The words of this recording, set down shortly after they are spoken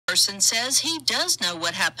Person says he does know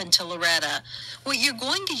what happened to Loretta. What you're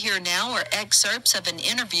going to hear now are excerpts of an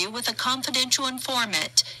interview with a confidential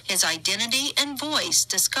informant, his identity and voice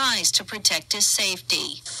disguised to protect his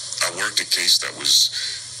safety. I worked a case that was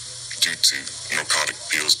due to narcotic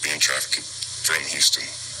pills being trafficked from Houston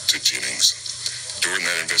to Jennings. During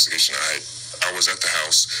that investigation, I was at the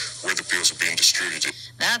house where the pills were being distributed.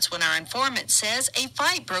 That's when our informant says a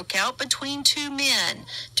fight broke out between two men.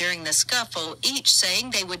 During the scuffle, each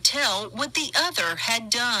saying they would tell what the other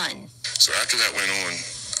had done. So after that went on,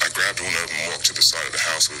 I grabbed one of them and walked to the side of the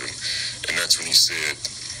house with him, and that's when he said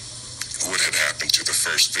what had happened to the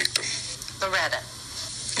first victim. Loretta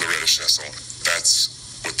Chaisson.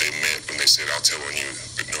 That's what they meant when they said, "I'll tell on you,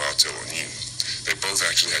 but no, I'll tell on you." They both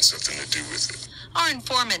actually had something to do with it. Our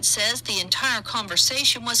informant says the entire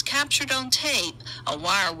conversation was captured on tape, a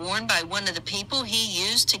wire worn by one of the people he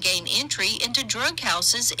used to gain entry into drug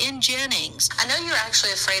houses in Jennings. I know you're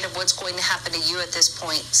actually afraid of what's going to happen to you at this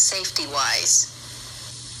point, safety-wise.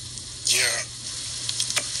 Yeah.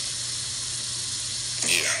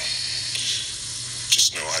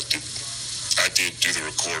 Just know I did do the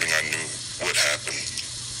recording. I knew what happened,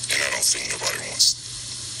 and I don't think nobody wants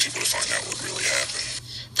people to find out what really happened.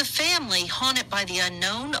 The family, haunted by the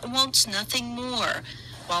unknown, wants nothing more,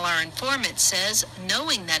 while our informant says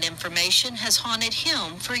knowing that information has haunted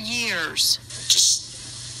him for years. Just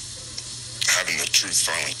having the truth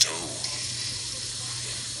finally told.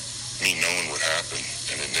 Me knowing what happened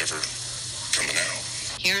and it never coming out.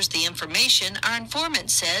 Here's the information our informant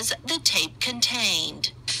says the tape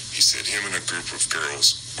contained. He said him and a group of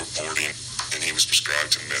girls were boarding, and he was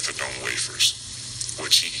prescribed to methadone wafers,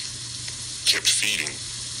 which he kept feeding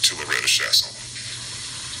to Loretta Chaisson.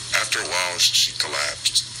 After a while, she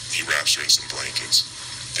collapsed. He wraps her in some blankets.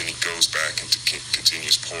 Then he goes back and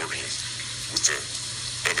continues partying with the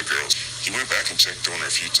other girls. He went back and checked on her a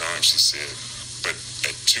few times, he said, but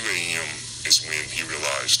at 2 a.m. is when he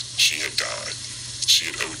realized she had died. She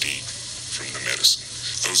had OD'd from the medicine.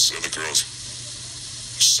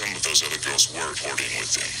 Some of those other girls were partying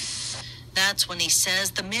with him. That's when he says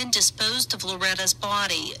the men disposed of Loretta's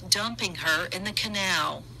body, dumping her in the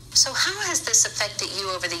canal. So how has this affected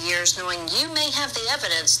you over the years, knowing you may have the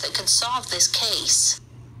evidence that could solve this case?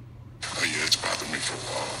 Oh yeah, it's bothered me for a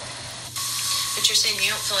while. But you're saying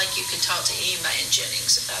you don't feel like you can talk to anybody in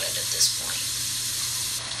Jennings about it at this point?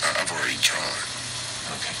 I've already tried.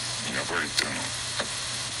 Okay. I've already done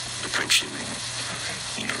approached the room. Okay.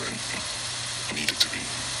 That needed to be.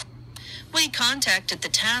 We contacted the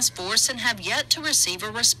task force and have yet to receive a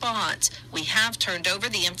response. We have turned over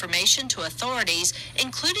the information to authorities,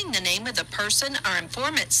 including the name of the person our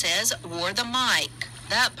informant says wore the mic.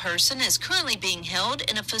 That person is currently being held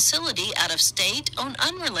in a facility out of state on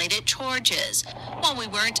unrelated charges. While we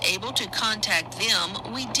weren't able to contact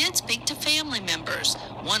them, we did speak to family members,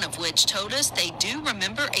 one of which told us they do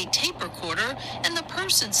remember a tape recorder and the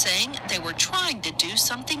person saying they were trying to do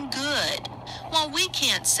something good. While we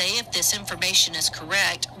can't say if this information is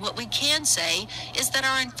correct, what we can say is that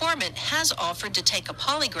our informant has offered to take a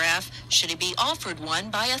polygraph should he be offered one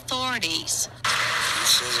by authorities. He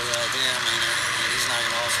says it right there. He's not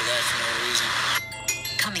going to offer that for no reason.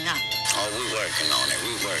 Coming up. Oh, we're working on it.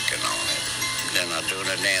 They're not doing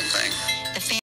a damn thing.